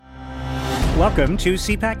Welcome to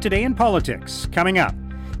CPAC Today in Politics. Coming up,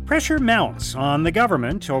 pressure mounts on the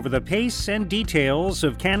government over the pace and details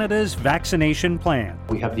of Canada's vaccination plan.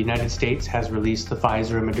 We have the United States has released the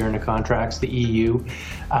Pfizer and Moderna contracts. The EU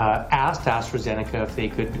asked AstraZeneca if they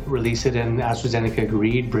could release it, and AstraZeneca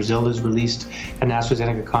agreed. Brazil has released an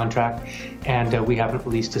AstraZeneca contract, and we haven't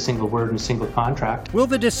released a single word in a single contract. Will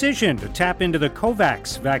the decision to tap into the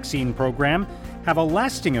COVAX vaccine program have a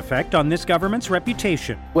lasting effect on this government's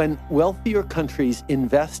reputation? When wealthier countries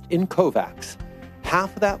invest in COVAX,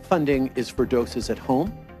 half of that funding is for doses at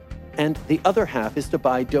home, and the other half is to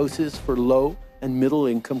buy doses for low and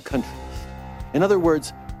middle-income countries. In other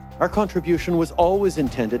words, our contribution was always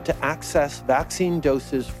intended to access vaccine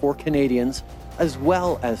doses for Canadians as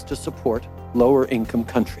well as to support lower-income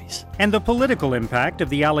countries. And the political impact of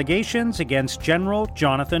the allegations against General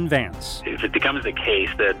Jonathan Vance. If it becomes the case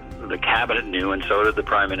that the Cabinet knew, and so did the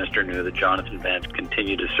Prime Minister knew, that Jonathan Vance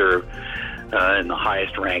continued to serve in the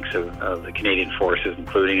highest ranks of the Canadian Forces,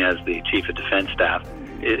 including as the Chief of Defence Staff,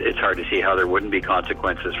 it's hard to see how there wouldn't be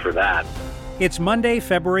consequences for that. It's Monday,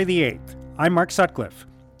 February the 8th. I'm Mark Sutcliffe.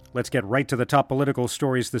 Let's get right to the top political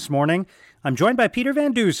stories this morning. I'm joined by Peter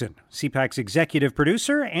Van Dusen, CPAC's executive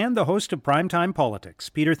producer and the host of Primetime Politics.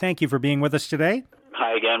 Peter, thank you for being with us today.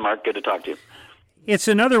 Hi again, Mark. Good to talk to you. It's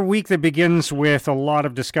another week that begins with a lot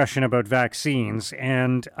of discussion about vaccines,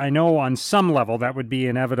 and I know on some level that would be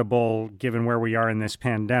inevitable given where we are in this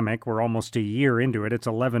pandemic. We're almost a year into it. It's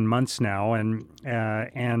 11 months now, and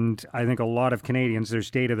I think a lot of Canadians,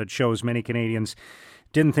 there's data that shows many Canadians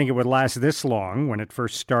didn't think it would last this long when it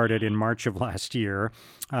first started in March of last year.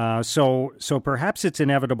 So perhaps it's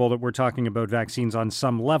inevitable that we're talking about vaccines on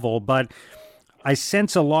some level, but I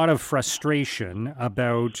sense a lot of frustration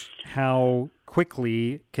about how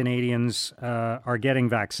quickly Canadians are getting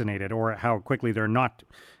vaccinated, or how quickly they're not,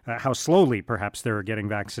 how slowly perhaps they're getting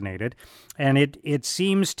vaccinated. And it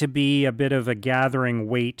seems to be a bit of a gathering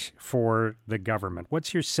weight for the government.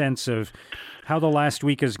 What's your sense of how the last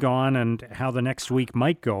week has gone and how the next week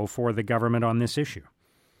might go for the government on this issue?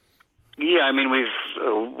 Yeah, I mean,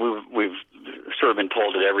 we've sort of been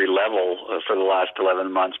told at every level for the last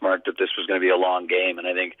 11 months, Mark, that this was going to be a long game. And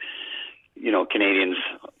I think, Canadians,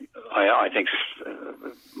 I think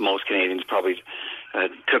most Canadians probably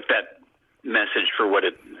took that message for what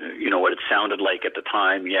it sounded like at the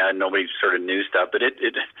time. Yeah, nobody sort of knew stuff, but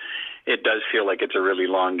it does feel like it's a really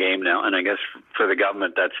long game now. And I guess for the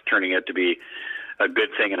government, that's turning out to be a good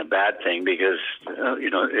thing and a bad thing, because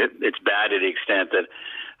it's bad to the extent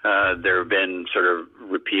that there have been sort of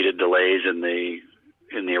repeated delays in the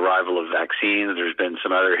arrival of vaccines. There's been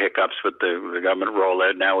some other hiccups with the government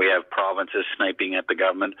rollout. Now we have provinces sniping at the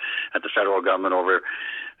government, at the federal government over,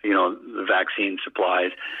 the vaccine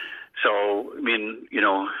supplies. So, I mean,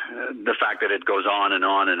 the fact that it goes on and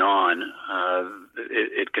on and on,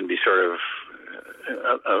 it can be sort of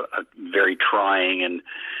a very trying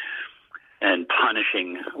and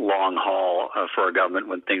punishing long haul for a government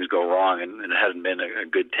when things go wrong, and it hasn't been a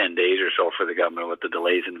good 10 days or so for the government with the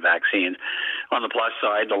delays in vaccines. On the plus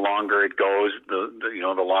side, the longer it goes,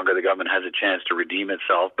 the longer the government has a chance to redeem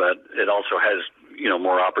itself, but it also has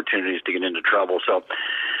more opportunities to get into trouble. So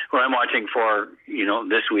what I'm watching for,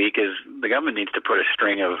 this week is the government needs to put a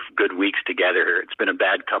string of good weeks together. It's been a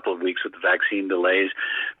bad couple of weeks with the vaccine delays.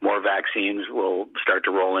 More vaccines will start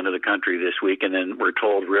to roll into the country this week, and then we're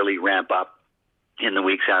told really ramp up in the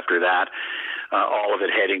weeks after that. All of it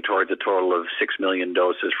heading towards a total of 6 million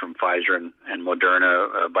doses from Pfizer and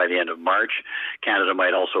Moderna by the end of March. Canada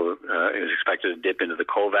might also is expected to dip into the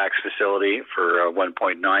COVAX facility for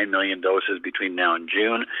 1.9 million doses between now and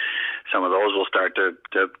June. Some of those will start to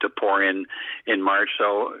pour in March.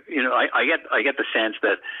 So I get the sense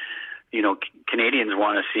that Canadians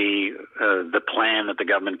want to see the plan that the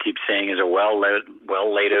government keeps saying is a well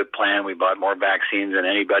laid out plan. We bought more vaccines than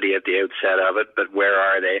anybody at the outset of it, but where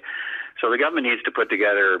are they? So the government needs to put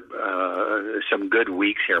together some good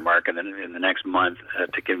weeks here, Mark, in the next month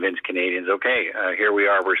to convince Canadians, okay, here we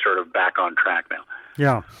are, we're sort of back on track now.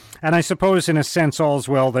 Yeah, and I suppose in a sense all's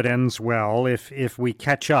well that ends well. If we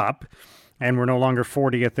catch up and we're no longer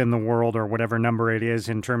 40th in the world or whatever number it is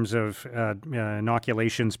in terms of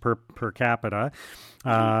inoculations per capita.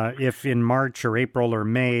 If in March or April or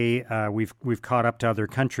May we've caught up to other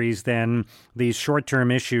countries, then these short-term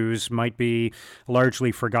issues might be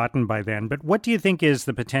largely forgotten by then. But what do you think is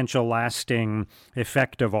the potential lasting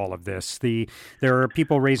effect of all of this? There are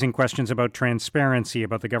people raising questions about transparency,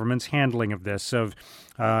 about the government's handling of this, of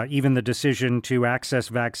even the decision to access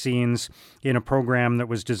vaccines in a program that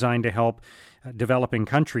was designed to help developing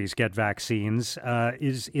countries get vaccines.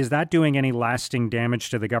 Is that doing any lasting damage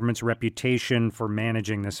to the government's reputation for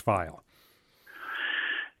managing this file?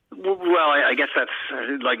 Well, I guess that's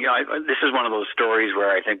this is one of those stories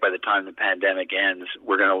where I think by the time the pandemic ends,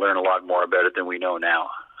 we're going to learn a lot more about it than we know now.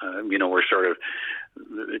 We're sort of,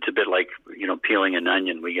 it's a bit like, peeling an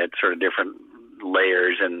onion. We get sort of different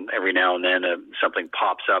layers, and every now and then something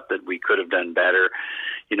pops up that we could have done better.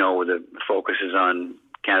 The focus is on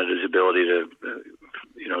Canada's ability to,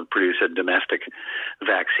 produce a domestic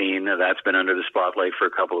vaccine. That's been under the spotlight for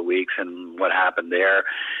a couple of weeks, and what happened there.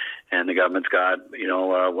 And the government's got,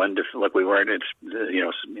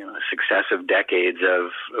 successive decades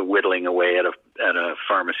of whittling away at a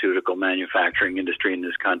pharmaceutical manufacturing industry in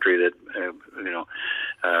this country that,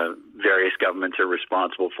 various governments are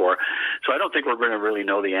responsible for. So I don't think we're going to really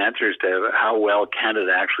know the answers to how well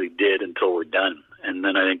Canada actually did until we're done. And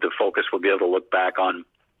then I think the focus will be able to look back on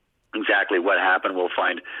exactly what happened. We'll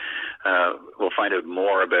find out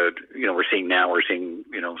more about, we're seeing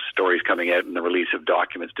stories coming out in the release of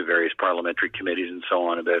documents to various parliamentary committees and so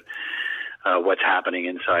on about what's happening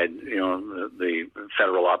inside, the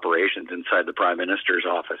federal operations inside the Prime Minister's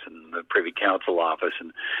office and the Privy Council office,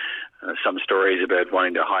 and some stories about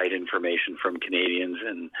wanting to hide information from Canadians.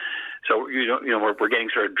 And so, we're getting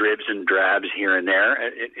sort of dribs and drabs here and there.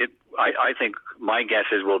 I think my guess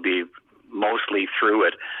is we'll be mostly through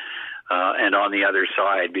it. And on the other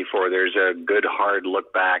side, before there's a good hard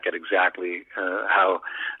look back at exactly how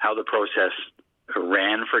the process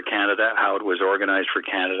ran for Canada, how it was organized for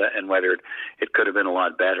Canada, and whether it could have been a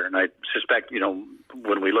lot better. And I suspect,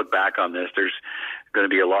 when we look back on this, there's going to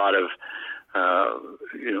be a lot of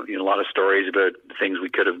stories about things we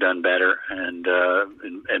could have done better, and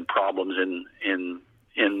problems in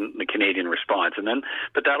the Canadian response.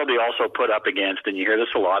 But that'll be also put up against, and you hear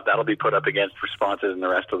this a lot, that'll be put up against responses in the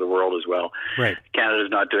rest of the world as well. Right. Canada's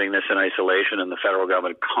not doing this in isolation, and the federal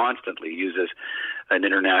government constantly uses an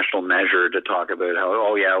international measure to talk about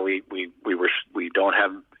how, we don't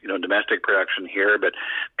have, domestic production here, but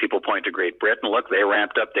people point to Great Britain. Look, they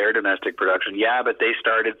ramped up their domestic production. Yeah, but they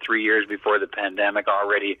started 3 years before the pandemic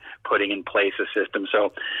already putting in place a system.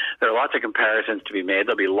 So there are lots of comparisons to be made.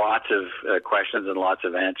 There'll be lots of questions and lots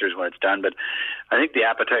of answers when it's done. But I think the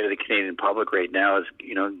appetite of the Canadian public right now is,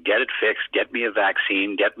 get it fixed, get me a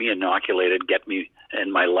vaccine, get me inoculated, get me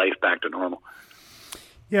and my life back to normal.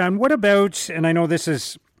 Yeah, and what about, and I know this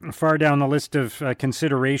is far down the list of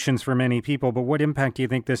considerations for many people, but what impact do you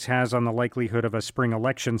think this has on the likelihood of a spring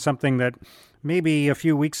election? Something that maybe a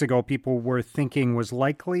few weeks ago people were thinking was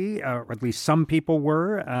likely, or at least some people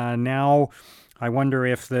were. Now, I wonder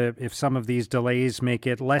if some of these delays make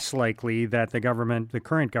it less likely that the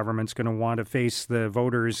current government's going to want to face the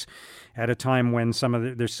voters at a time when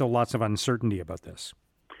there's still lots of uncertainty about this.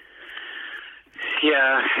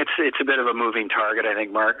 Yeah, it's a bit of a moving target, I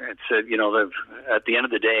think, Mark. It's at the end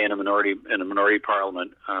of the day, in a minority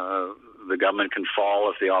parliament, the government can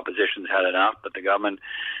fall if the opposition's had enough, but the government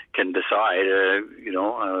can decide,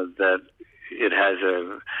 that it has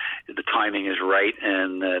the timing is right,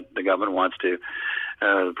 and that the government wants to.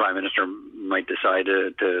 The Prime Minister might decide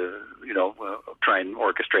to try and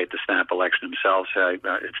orchestrate the snap election himself. So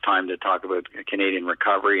it's time to talk about Canadian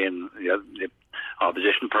recovery, and the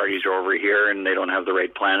opposition parties are over here and they don't have the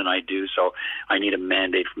right plan, and I do. So I need a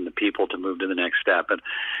mandate from the people to move to the next step. And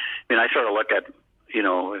I sort of look at,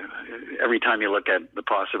 every time you look at the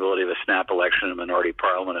possibility of a snap election in a minority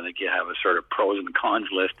parliament, I think you have a sort of pros and cons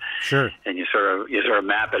list. Sure. And you sort of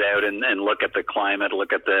map it out and look at the climate,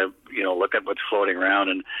 look at what's floating around,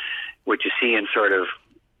 and what you see in sort of,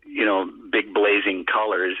 big blazing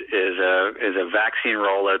colors is a vaccine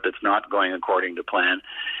rollout that's not going according to plan,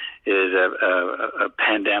 is a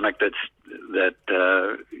pandemic that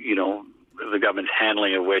the government's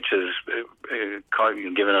handling of which has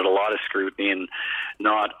given it a lot of scrutiny, and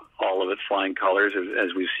not all of it flying colors,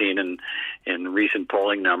 as we've seen in recent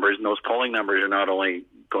polling numbers. And those polling numbers are not only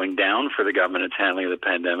going down for the government its handling of the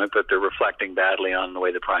pandemic, but they're reflecting badly on the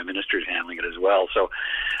way the Prime Minister is handling it as well. So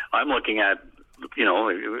I'm looking at,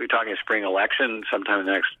 we're talking a spring election sometime in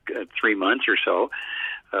the next 3 months or so.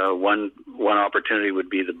 One opportunity would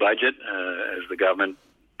be the budget, as the government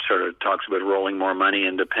sort of talks about rolling more money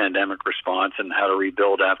into pandemic response and how to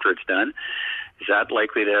rebuild after it's done. Is that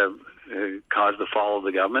likely to cause the fall of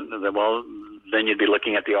the government? Well, then you'd be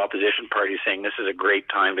looking at the opposition party saying this is a great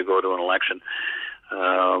time to go to an election.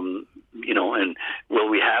 And will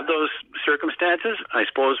we have those circumstances? I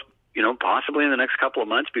suppose, possibly in the next couple of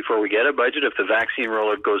months before we get a budget, if the vaccine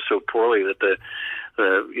rollout goes so poorly that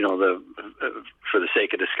for the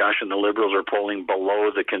sake of discussion, the Liberals are polling below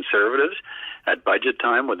the Conservatives at budget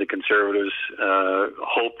time. Would the Conservatives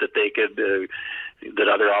hope that they could, that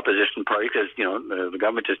other opposition parties, because the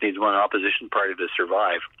government just needs one opposition party to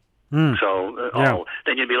survive. So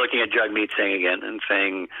then you'd be looking at Jagmeet Singh again and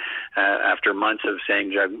saying, after months of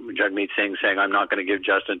saying Jagmeet Singh saying, I'm not going to give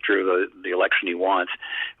Justin Trudeau the election he wants,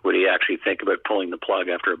 would he actually think about pulling the plug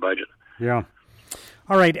after a budget? Yeah.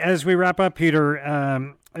 All right. As we wrap up,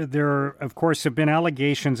 Peter, there, of course, have been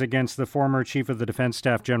allegations against the former Chief of the Defense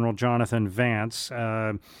Staff, General Jonathan Vance.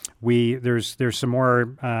 There's some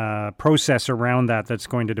more process around that's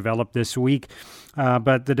going to develop this week.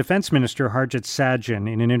 But the Defense Minister, Harjit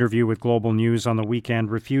Sajjan, in an interview with Global News on the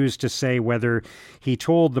weekend, refused to say whether he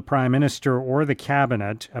told the Prime Minister or the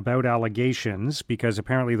Cabinet about allegations, because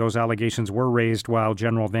apparently those allegations were raised while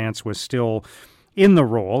General Vance was still in the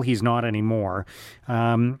role. He's not anymore.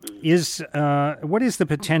 What is the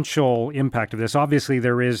potential impact of this? Obviously,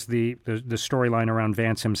 there is the storyline around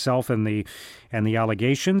Vance himself and the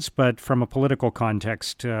allegations, but from a political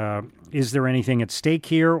context, is there anything at stake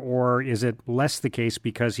here, or is it less the case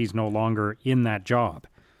because he's no longer in that job?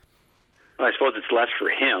 Well, I suppose it's less for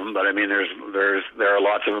him, but I mean, there are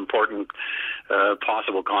lots of important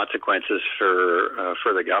possible consequences for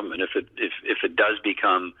the government if it does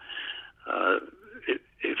become.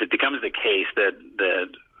 If it becomes the case that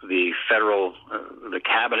the federal, the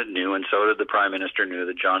cabinet knew, and so did the Prime Minister knew,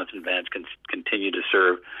 that Jonathan Vance can continue to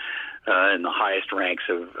serve in the highest ranks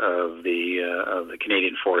of the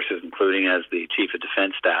Canadian forces, including as the Chief of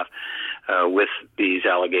Defense Staff, with these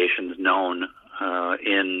allegations known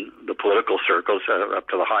in the political circles up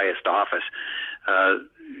to the highest office,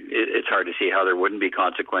 it's hard to see how there wouldn't be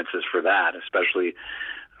consequences for that, especially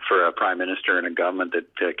for a prime minister and a government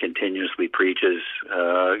that continuously preaches,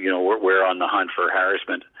 we're on the hunt for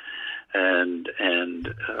harassment and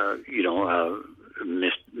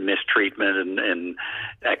mistreatment and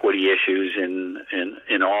equity issues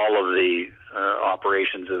in all of the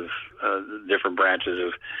operations of different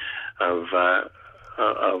branches of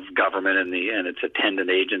government and its attendant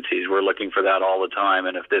agencies. We're looking for that all the time,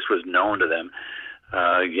 and if this was known to them,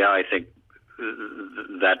 I think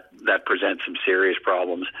that presents some serious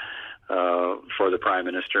problems for the Prime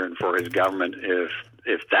Minister and for his government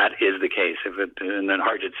if that is the case. And then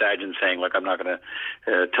Harjit Sajjan saying, look, I'm not going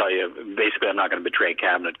to tell you, basically I'm not going to betray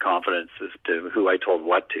cabinet confidence as to who I told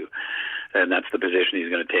what to. And that's the position he's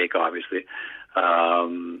going to take, obviously.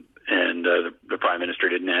 The Prime Minister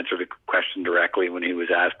didn't answer the question directly when he was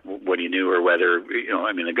asked what he knew or whether,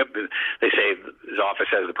 they say his office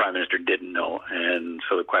says the Prime Minister didn't know. And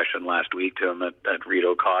so the question last week to him at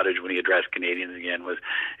Rideau Cottage when he addressed Canadians again was,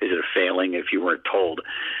 is it a failing if you weren't told?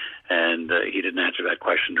 And he didn't answer that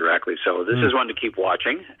question directly. So this is one to keep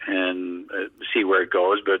watching and see where it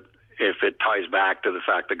goes. But if it ties back to the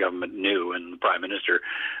fact the government knew and the Prime Minister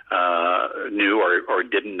knew or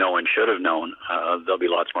didn't know and should have known, there'll be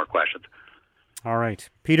lots more questions. All right.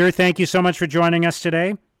 Peter, thank you so much for joining us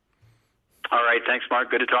today. All right. Thanks, Mark.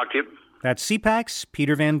 Good to talk to you. That's CPAC's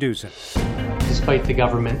Peter Van Dusen. Despite the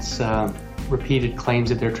government's repeated claims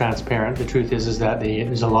that they're transparent, the truth is that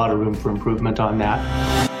there's a lot of room for improvement on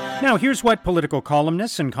that. Now, here's what political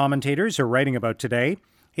columnists and commentators are writing about today.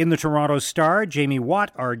 In the Toronto Star, Jamie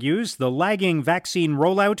Watt argues the lagging vaccine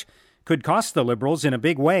rollout could cost the Liberals in a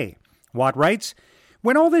big way. Watt writes,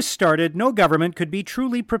 when all this started, no government could be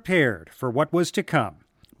truly prepared for what was to come.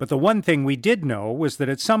 But the one thing we did know was that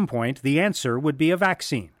at some point the answer would be a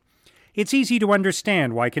vaccine. It's easy to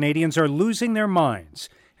understand why Canadians are losing their minds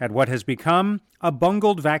at what has become a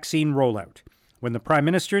bungled vaccine rollout. When the Prime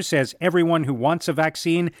Minister says everyone who wants a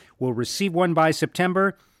vaccine will receive one by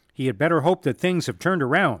September, he had better hope that things have turned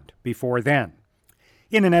around before then.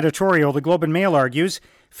 In an editorial, the Globe and Mail argues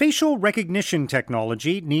facial recognition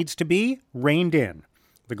technology needs to be reined in.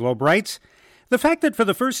 The Globe writes, the fact that for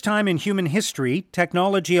the first time in human history,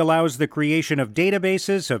 technology allows the creation of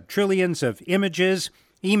databases of trillions of images,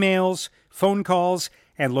 emails, phone calls,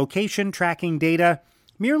 and location tracking data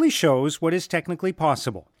merely shows what is technically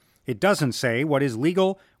possible. It doesn't say what is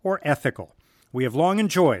legal or ethical. We have long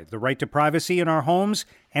enjoyed the right to privacy in our homes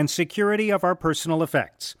and security of our personal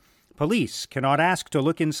effects. Police cannot ask to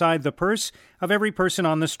look inside the purse of every person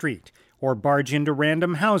on the street or barge into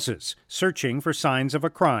random houses searching for signs of a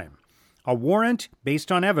crime. A warrant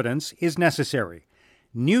based on evidence is necessary.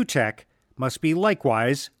 New tech must be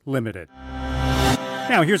likewise limited.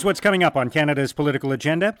 Now, here's what's coming up on Canada's political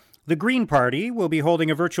agenda. The Green Party will be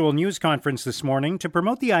holding a virtual news conference this morning to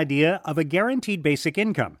promote the idea of a guaranteed basic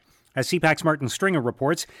income. As CPAC's Martin Stringer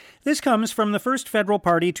reports, this comes from the first federal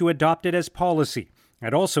party to adopt it as policy.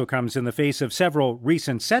 It also comes in the face of several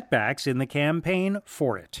recent setbacks in the campaign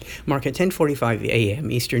for it. Mark, at 10:45 a.m.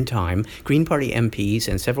 Eastern Time, Green Party MPs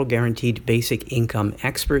and several guaranteed basic income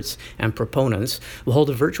experts and proponents will hold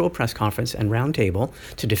a virtual press conference and roundtable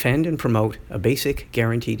to defend and promote a basic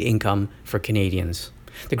guaranteed income for Canadians.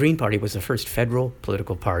 The Green Party was the first federal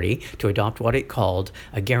political party to adopt what it called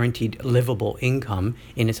a guaranteed livable income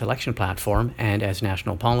in its election platform and as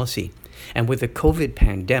national policy. And with the COVID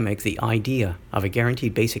pandemic, the idea of a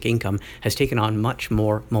guaranteed basic income has taken on much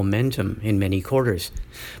more momentum in many quarters.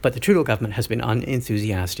 But the Trudeau government has been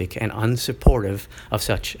unenthusiastic and unsupportive of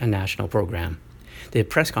such a national program. The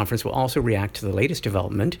press conference will also react to the latest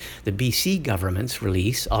development, the BC government's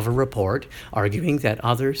release of a report arguing that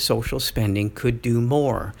other social spending could do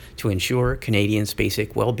more to ensure Canadians'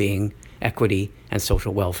 basic well-being, equity, and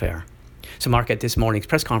social welfare. So, Mark, at this morning's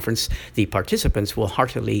press conference, the participants will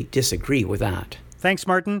heartily disagree with that. Thanks,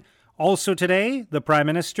 Martin. Also today, the Prime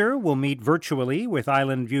Minister will meet virtually with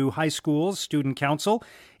Island View High School's Student Council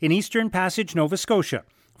in Eastern Passage, Nova Scotia,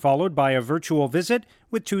 followed by a virtual visit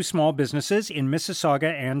with two small businesses in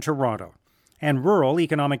Mississauga and Toronto. And Rural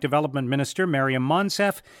Economic Development Minister Mariam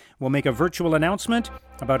Monsef will make a virtual announcement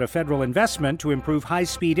about a federal investment to improve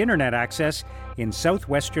high-speed internet access in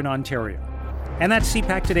southwestern Ontario. And that's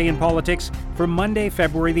CPAC Today in Politics for Monday,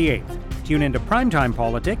 February the 8th. Tune into Primetime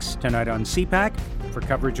Politics tonight on CPAC for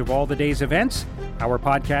coverage of all the day's events. Our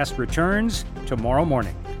podcast returns tomorrow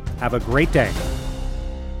morning. Have a great day.